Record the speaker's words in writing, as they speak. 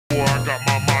got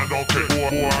my mind on cake.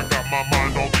 Boy, I got my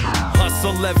mind on cake.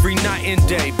 Hustle every night and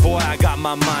day, boy, I got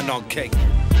my mind on cake.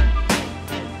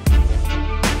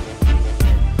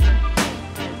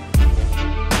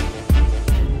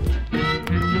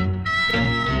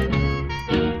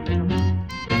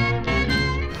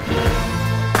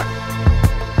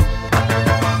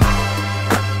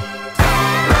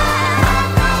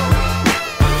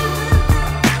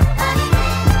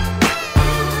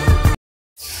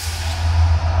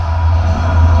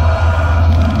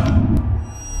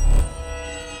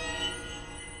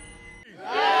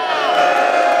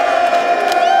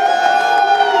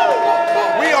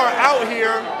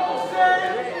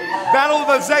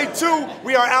 BOTZ2,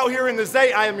 we are out here in the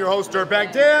Zay. I am your host,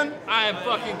 Dirtbag Dan. I am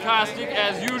fucking Caustic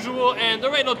as usual, and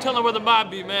there ain't no telling where the mob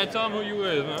be, man. Tell them who you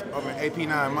is, man. I'm an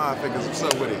AP9 mob figures. What's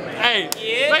up with it? Hey,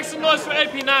 make some noise for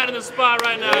AP9 in the spot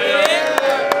right now,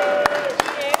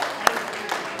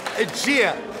 It's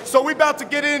yeah. So we about to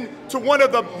get into one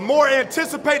of the more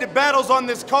anticipated battles on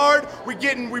this card. We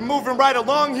moving right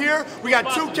along here. We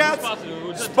got two cats.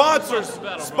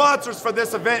 Sponsors for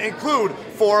this event include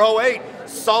 408.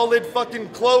 Solid fucking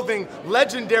clothing,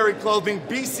 legendary clothing,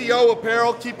 BCO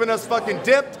apparel, keeping us fucking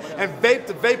dipped, and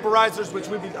Vaped Vaporizers, which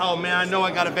we be, oh man, I know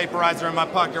I got a vaporizer in my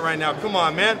pocket right now. Come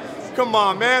on, man. Come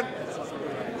on, man.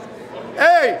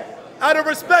 Hey, out of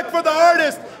respect for the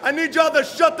artist, I need y'all to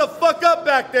shut the fuck up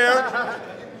back there.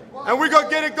 And we're gonna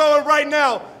get it going right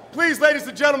now. Please, ladies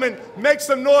and gentlemen, make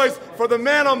some noise for the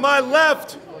man on my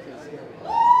left.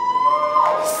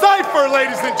 Cypher,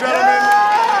 ladies and gentlemen.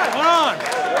 Hold on.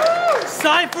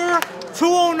 Cypher,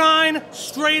 209,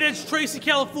 straight edge Tracy,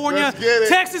 California.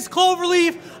 Texas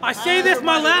Cloverleaf. I say this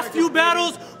my last few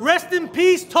battles. Rest in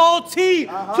peace, Tall T.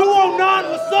 209,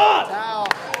 what's up?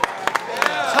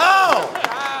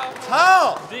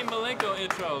 Tall. D. Malenko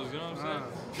intros, you know what I'm saying?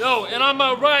 Yo, and on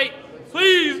my right,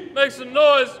 please make some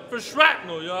noise for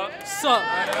Shrapnel, y'all. What's up?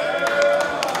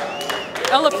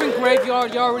 Elephant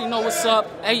Graveyard, you already know what's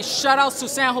up. Hey, shout outs to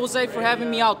San Jose for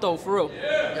having me out though, for real.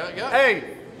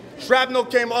 Hey, Shrapnel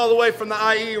came all the way from the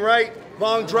IE, right?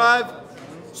 Long drive.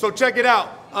 So check it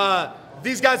out.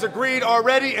 These guys agreed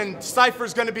already, and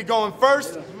Cypher's gonna be going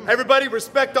first. Everybody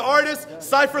respect the artist.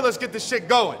 Cypher, let's get this shit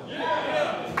going.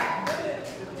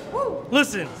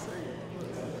 Listen.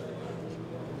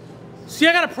 See,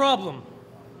 I got a problem.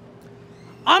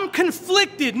 I'm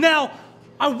conflicted. Now,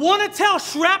 I want to tell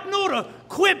Shrapnel to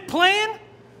quit playing,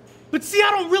 but see,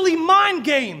 I don't really mind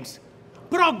games.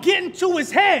 But I'll get into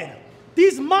his head.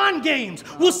 These mind games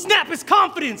will snap his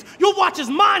confidence. You'll watch his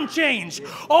mind change.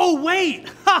 Oh, wait.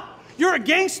 Ha! You're a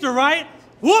gangster, right?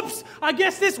 Whoops. I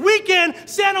guess this weekend,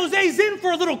 San Jose's in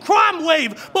for a little crime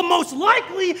wave. But most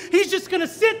likely, he's just going to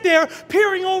sit there,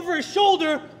 peering over his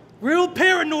shoulder, real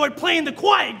paranoid, playing the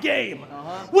quiet game.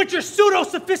 With your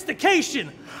pseudo-sophistication.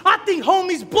 I think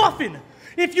homie's bluffing.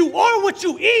 If you are what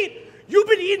you eat, you've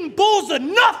been eating bowls of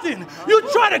nothing. You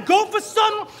try to go for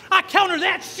something, I counter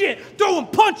that shit. Throwing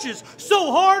punches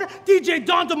so hard, DJ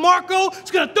Don DeMarco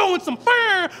is gonna throw in some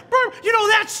you know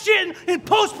that shit in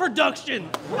post-production.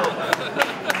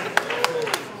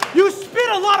 You spit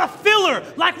a lot of filler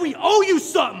like we owe you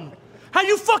something. How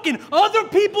you fucking other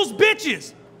people's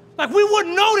bitches. Like we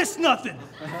wouldn't notice nothing.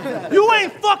 You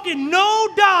ain't fucking no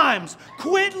dimes.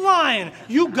 Quit lying.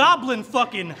 You goblin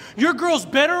fucking. Your girl's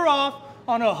better off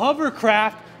on a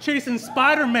hovercraft chasing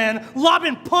Spider-Man,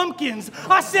 lobbing pumpkins.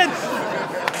 I said,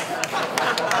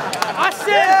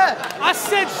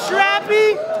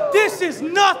 Shrappy, this is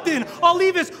nothing. I'll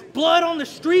leave his blood on the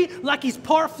street like he's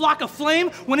part flock of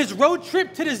flame. When his road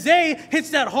trip to the Zay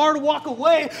hits that hard walk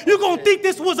away, you gonna think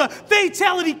this was a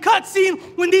fatality cutscene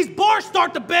when these bars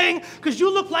start to bang, cause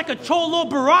you look like a Cholo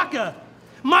Baraka,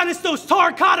 minus those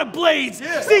terracotta blades.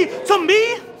 See, to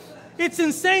me, it's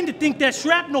insane to think that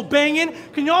Shrapnel banging.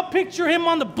 Can y'all picture him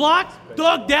on the block,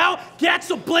 thugged out, gats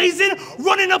a-blazing,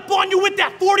 running up on you with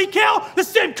that 40 cal, the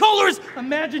same color as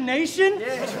imagination?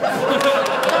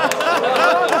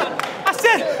 I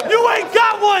said, you ain't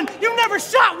got one. You never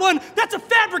shot one. That's a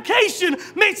fabrication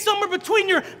made somewhere between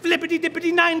your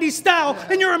flippity-dippity 90s style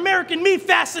and your American me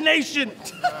fascination.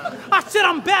 I said,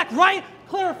 I'm back, right?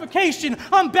 Clarification,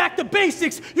 I'm back to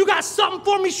basics. You got something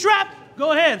for me, Shrap?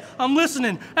 Go ahead, I'm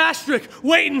listening. Asterisk,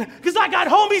 waiting, cause I got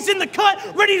homies in the cut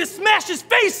ready to smash his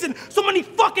face in so many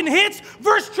fucking hits,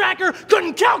 verse tracker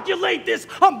couldn't calculate this.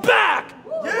 I'm back!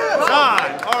 Yeah,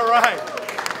 time. All right.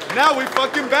 Now we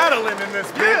fucking battling in this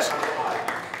bitch.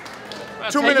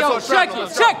 2 minutes on Shrapnel.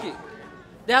 Check it.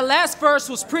 That last verse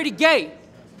was pretty gay.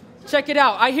 Check it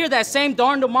out. I hear that same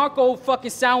Don DeMarco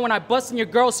fucking sound when I bust in your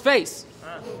girl's face.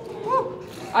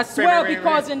 I swear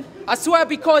I'll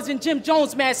be causing Jim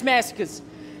Jones mass massacres.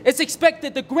 It's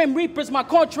expected the Grim Reaper's my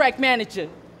contract manager.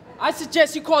 I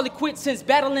suggest you call it quits since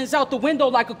battling's out the window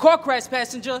like a car crash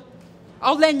passenger.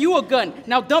 I'll lend you a gun.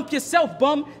 Now dump yourself,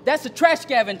 bum. That's a trash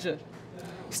scavenger.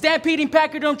 Stampeding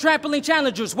Pachyderm trampoline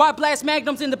challengers. Why blast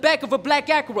magnums in the back of a black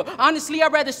Acura? Honestly,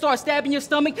 I'd rather start stabbing your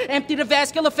stomach, empty the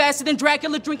vascular faster than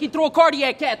Dracula drinking through a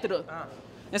cardiac catheter.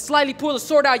 And slightly pull a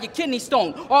sword out your kidney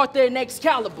stone, Arthur and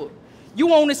Excalibur. You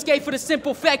won't escape for the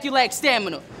simple fact you lack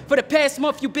stamina. For the past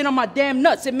month, you've been on my damn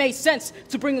nuts. It made sense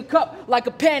to bring a cup like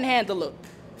a panhandler.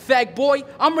 Fag boy,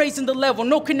 I'm raising the level,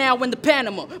 no canal in the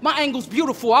Panama. My angle's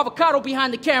beautiful, avocado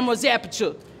behind the camera's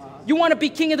aperture. You wanna be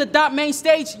king of the dot main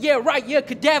stage? Yeah, right, you're a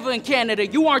cadaver in Canada.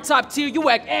 You aren't top tier, you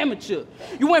act amateur.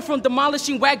 You went from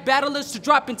demolishing whack battlers to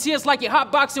dropping tears like you're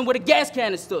hotboxing with a gas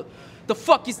canister. The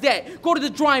fuck is that? Go to the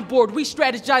drawing board,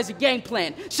 re-strategize a game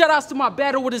plan. Shoutouts to my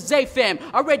battle with a Zay fam.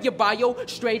 I read your bio,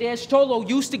 straight ass cholo,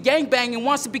 used to gangbang and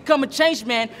wants to become a changed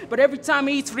man, but every time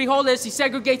he eats frijoles, he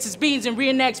segregates his beans and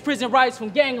reenacts prison riots from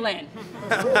gangland.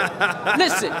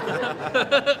 Listen,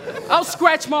 I'll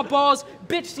scratch my balls,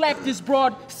 bitch slap this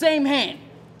broad, same hand.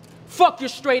 Fuck your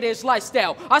straight edge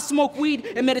lifestyle. I smoke weed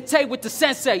and meditate with the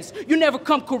senseis. You never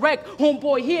come correct,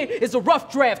 homeboy here is a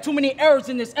rough draft, too many errors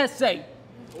in this essay.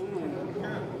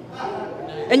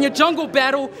 In your jungle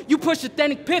battle, you pushed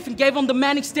authentic piff and gave him the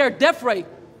manic stare death ray.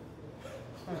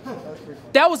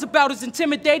 That was about as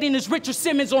intimidating as Richard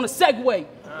Simmons on a Segway.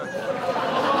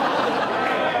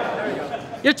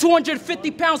 You're 250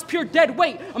 pounds pure dead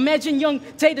weight. Imagine young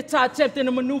Tater-Tot attempting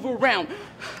to maneuver around.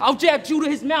 I'll jab Jew to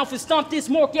his mouth and stomp this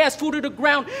mork-ass fool to the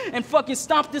ground and fucking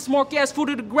stomp this mork-ass fool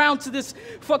to the ground till this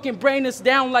fucking brain is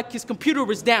down like his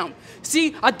computer is down.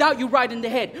 See, I doubt you right in the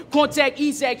head. Contact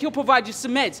Ezak, he'll provide you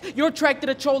some meds. You're attracted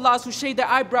to cholas who shade their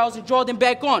eyebrows and draw them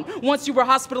back on. Once you were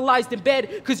hospitalized in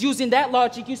bed, cause using that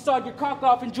logic, you sawed your cock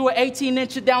off and drew an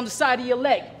 18-incher down the side of your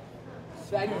leg.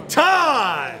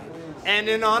 Time!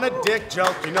 Ending on a dick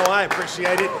joke. You know I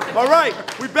appreciate it. All right,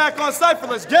 we back on Cypher.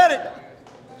 Let's get it.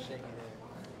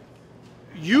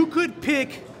 You could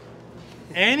pick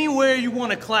anywhere you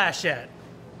want to clash at.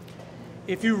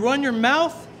 If you run your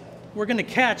mouth, we're going to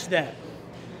catch that.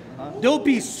 There'll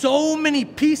be so many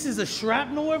pieces of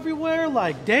shrapnel everywhere,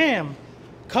 like, damn,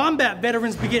 combat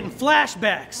veterans be getting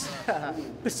flashbacks.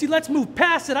 But see, let's move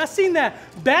past it. I seen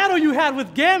that battle you had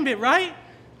with Gambit, right?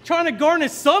 Trying to garner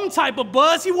some type of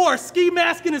buzz. He wore a ski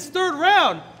mask in his third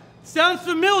round. Sounds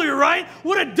familiar, right?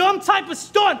 What a dumb type of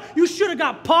stunt. You should have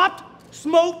got popped,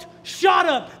 smoked, shot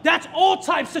up. That's all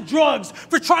types of drugs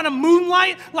for trying to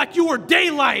moonlight like you were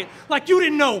daylight, like you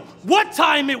didn't know what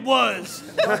time it was.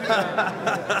 Don't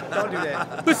do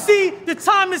that. But see, the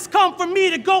time has come for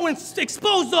me to go and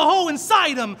expose the hole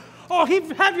inside him. Or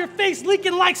have your face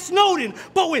leaking like Snowden,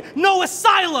 but with no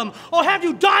asylum. Or have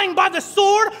you dying by the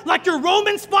sword like your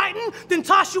Romans fighting, then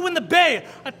toss you in the bay.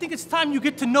 I think it's time you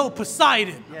get to know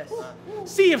Poseidon. Yes.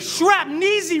 See, if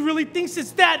Shrapneezy really thinks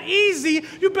it's that easy,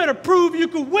 you better prove you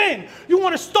could win. You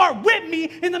want to start with me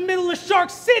in the middle of Shark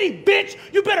City, bitch?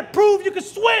 You better prove you can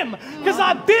swim. Because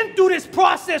I've been through this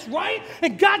process, right?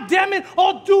 And goddammit,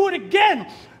 I'll do it again.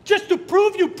 Just to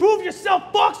prove you prove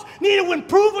yourself, fucks, need to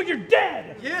improve or you're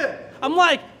dead. Yeah. I'm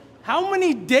like, how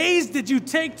many days did you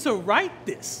take to write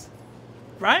this?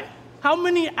 Right? How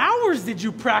many hours did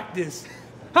you practice?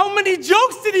 How many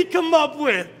jokes did he come up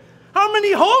with? How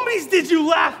many homies did you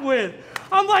laugh with?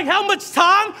 I'm like, how much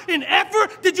time and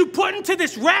effort did you put into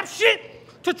this rap shit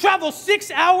to travel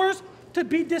 6 hours to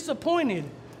be disappointed?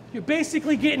 You're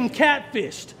basically getting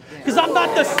catfished. Because I'm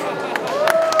not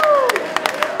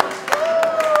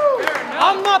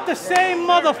the same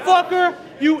motherfucker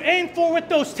you aim for with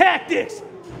those tactics.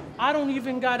 I don't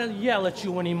even gotta yell at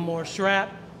you anymore, Shrap.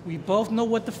 We both know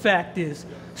what the fact is.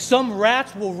 Some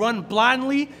rats will run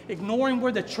blindly, ignoring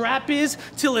where the trap is,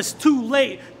 till it's too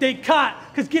late. They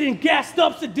caught, cause getting gassed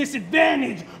up's a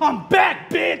disadvantage. I'm back,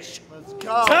 bitch! Let's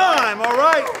go. Time, all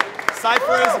right.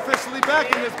 Cypher is officially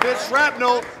back in this bitch.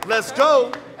 Shrapnel, let's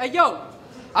go. Hey, yo,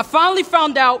 I finally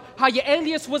found out how your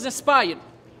alias was inspired.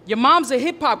 Your mom's a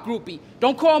hip-hop groupie.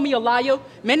 Don't call me a liar.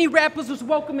 Many rappers was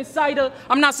welcome inside her.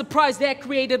 I'm not surprised that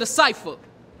created a Cypher.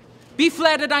 Be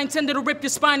flattered I intended to rip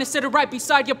your spine and sit it right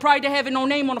beside your pride to having no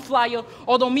name on the flyer.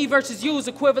 Although me versus you is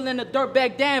equivalent to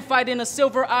Dirtbag Dan fighting a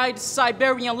silver-eyed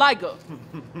Siberian liger.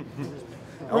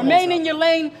 Remain in your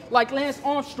lane like Lance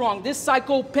Armstrong. This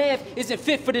psychopath isn't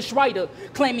fit for this writer,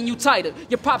 claiming you tighter.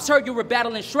 Your pops heard you were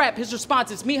battling Shrap. His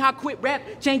response is, me, I quit rap,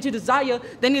 change your desire.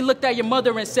 Then he looked at your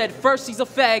mother and said, first he's a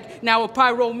fag, now a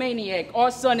pyromaniac. Our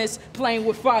son is playing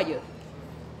with fire.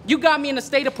 You got me in a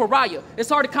state of pariah. It's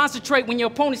hard to concentrate when your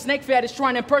opponent's neck fat is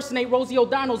trying to impersonate Rosie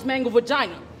O'Donnell's mangled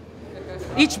vagina.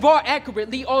 Each bar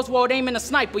accurately, Oswald aiming a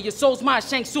sniper. Your soul's mind,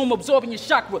 Shang Tsung absorbing your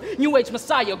chakra. New Age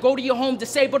Messiah, go to your home,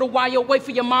 disable the wire, wait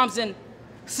for your moms and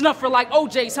snuff her like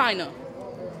OJ's Heiner.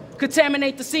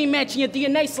 Contaminate the scene, matching your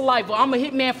DNA saliva. I'm a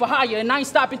hitman for hire, and I ain't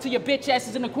stopping till your bitch ass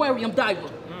is an aquarium diver.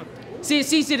 See,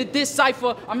 it's easy to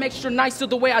decipher. I'm extra nice to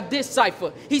the way I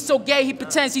decipher. He's so gay, he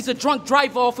pretends he's a drunk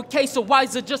driver off a case of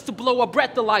Wiser just to blow a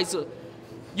breathalyzer.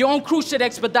 Your own crew should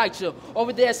expedite you.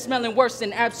 Over there smelling worse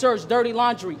than Absurd's dirty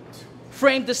laundry.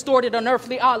 Frame distorted,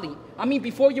 unearthly Ollie. I mean,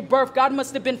 before your birth, God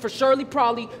must have been for Shirley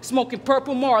Probably smoking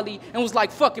purple Marley and was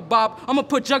like, fuck it, Bob, I'm gonna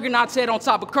put Juggernaut's head on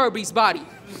top of Kirby's body.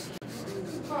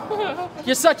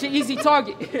 You're such an easy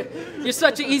target. You're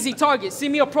such an easy target. See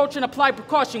me approach and apply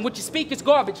precaution. What you speak is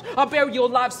garbage. I'll bury you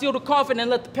alive, seal the coffin, and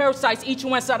let the parasites eat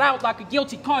you inside out like a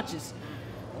guilty conscience.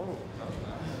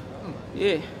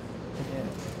 Yeah.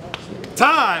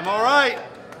 Time, all right.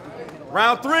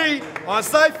 Round 3 on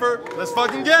Cypher. Let's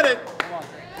fucking get it.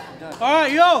 All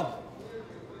right, yo.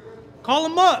 Call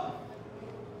him up.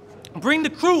 Bring the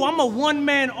crew. I'm a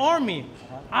one-man army.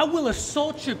 I will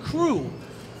assault your crew.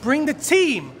 Bring the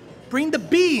team. Bring the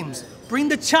beams. Bring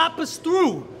the choppers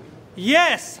through.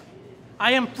 Yes,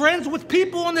 I am friends with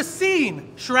people on the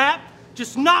scene, Shrap,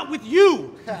 just not with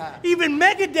you. Even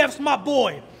Megadeth's my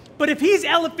boy. But if he's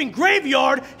Elephant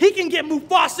Graveyard, he can get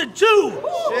Mufasa too.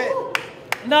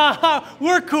 Shit. Nah,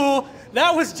 we're cool.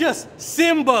 That was just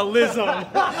symbolism.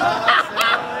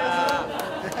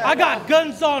 I got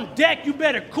guns on deck, you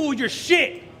better cool your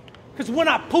shit. Cause when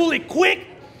I pull it quick,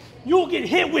 you'll get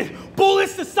hit with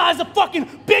bullets the size of fucking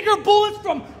bigger bullets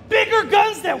from bigger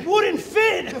guns that wouldn't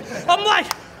fit. I'm like,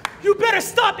 you better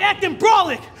stop acting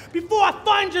brolic before I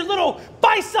find your little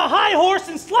Bisa high horse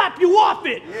and slap you off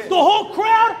it. Yeah. The whole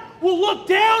crowd will look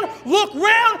down, look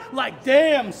round, like,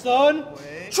 damn, son.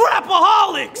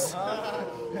 Trapaholics!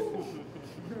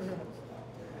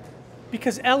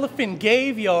 Because Elephant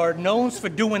Graveyard knows for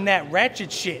doing that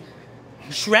ratchet shit.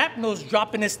 Shrapnel's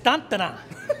dropping his tantana.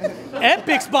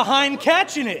 Epic's behind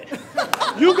catching it.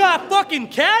 You got fucking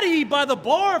Caddy by the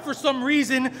bar for some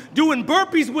reason doing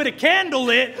burpees with a candle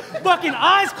lit, fucking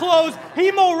eyes closed,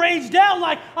 hemo raged out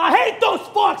like, I hate those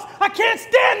fucks, I can't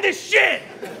stand this shit.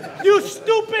 You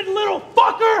stupid little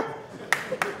fucker.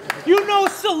 You know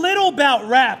so little about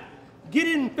rap.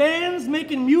 Getting fans,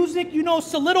 making music, you know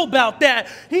so little about that.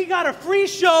 He got a free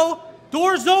show,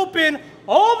 doors open,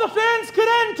 all the fans could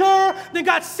enter, then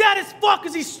got sad as fuck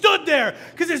as he stood there,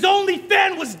 because his only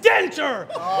fan was Denter.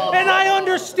 Oh. And I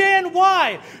understand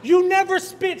why. You never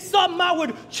spit something I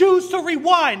would choose to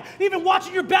rewind. Even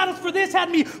watching your battles for this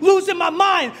had me losing my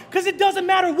mind, because it doesn't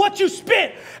matter what you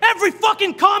spit. Every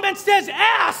fucking comment says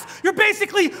ass. You're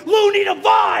basically Looney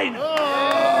Divine.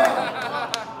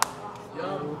 Oh.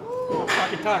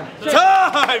 Time.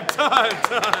 Yeah.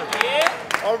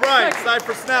 All right,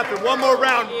 Cypher snapping. One more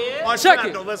round on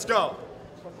Shrapnel. Let's go.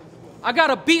 I got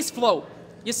a beast flow.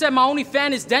 You said my only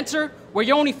fan is Denter, where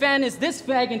your only fan is this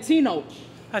fag and Tino.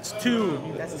 That's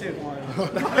 2. That's 2.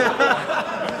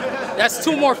 That's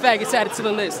 2 more faggots added to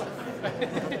the list.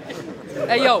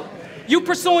 Hey, yo. You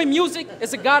pursuing music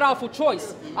is a god-awful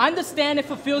choice. I understand it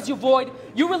fulfills your void.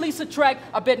 You release a track,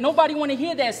 I bet nobody want to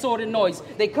hear that sort of noise.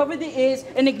 They cover their ears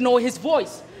and ignore his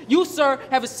voice. You, sir,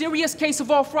 have a serious case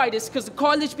of arthritis because the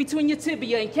cartilage between your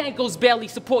tibia and cankles barely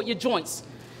support your joints.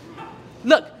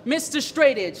 Look, Mr.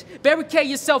 Straight Edge, barricade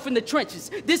yourself in the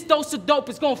trenches. This dose of dope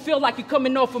is gonna feel like you're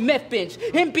coming off a meth bench.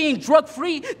 Him being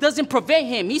drug-free doesn't prevent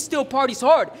him. He still parties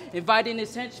hard, inviting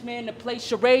his henchmen to play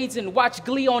charades and watch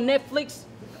Glee on Netflix.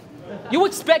 You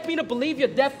expect me to believe your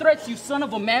death threats, you son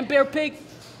of a man-bear pig?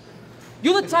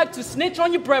 You the type to snitch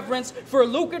on your brethren for a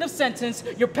lucrative sentence.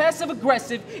 You're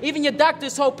passive-aggressive. Even your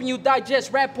doctor's hoping you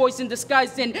digest rat poison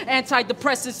disguised in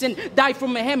antidepressants and die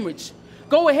from a hemorrhage.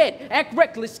 Go ahead, act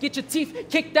reckless, get your teeth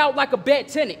kicked out like a bad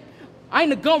tenant. I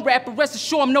ain't a gun rapper, rest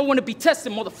assured I'm no one to be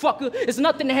tested, motherfucker. It's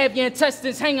nothing to have your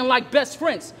intestines hanging like best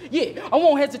friends. Yeah, I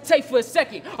won't hesitate for a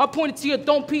second. I'll point it to your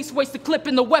dome piece, waste the clip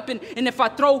in the weapon, and if I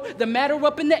throw the matter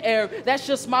up in the air, that's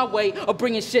just my way of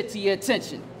bringing shit to your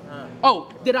attention.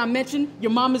 Oh, did I mention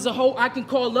your mom is a hoe I can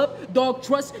call up? Dog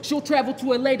trust, she'll travel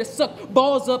to LA to suck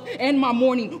balls up and my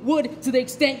morning wood to the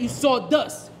extent you saw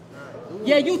dust.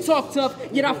 Yeah, you talk tough,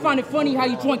 yet I find it funny how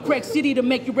you join Crack City to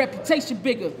make your reputation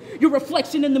bigger. Your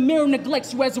reflection in the mirror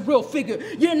neglects you as a real figure.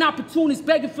 You're an opportunist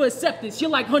begging for acceptance.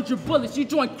 You're like 100 bullets, you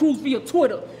join crews via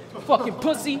Twitter. Fucking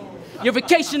pussy. Your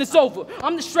vacation is over.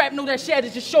 I'm the shrapnel that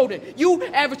shatters your shoulder. You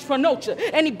average pronocha.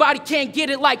 Anybody can't get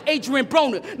it like Adrian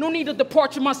Broner. No need of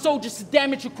departure, my soldiers to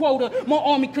damage your quota. My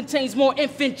army contains more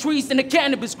infantries than a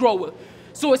cannabis grower.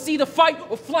 So it's either fight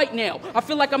or flight now. I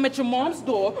feel like I'm at your mom's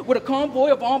door with a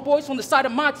convoy of armed boys from the side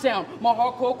of my town. My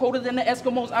hardcore colder than the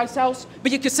Eskimos' ice house.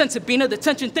 But you can sense it, Bina, the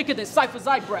tension thicker than Cypher's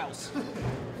eyebrows.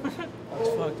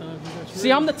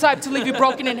 See, I'm the type to leave you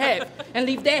broken in half, and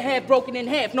leave that half broken in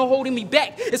half, no holding me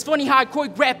back. It's funny how I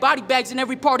choreograph body bags in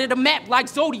every part of the map, like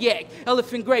Zodiac,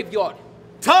 Elephant Graveyard.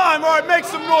 Time! All right, make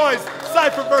some noise.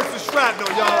 Cypher versus Shrapnel,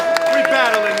 y'all. We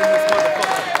battling in this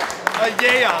motherfucker.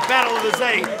 Yeah, battle of the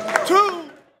Z. 2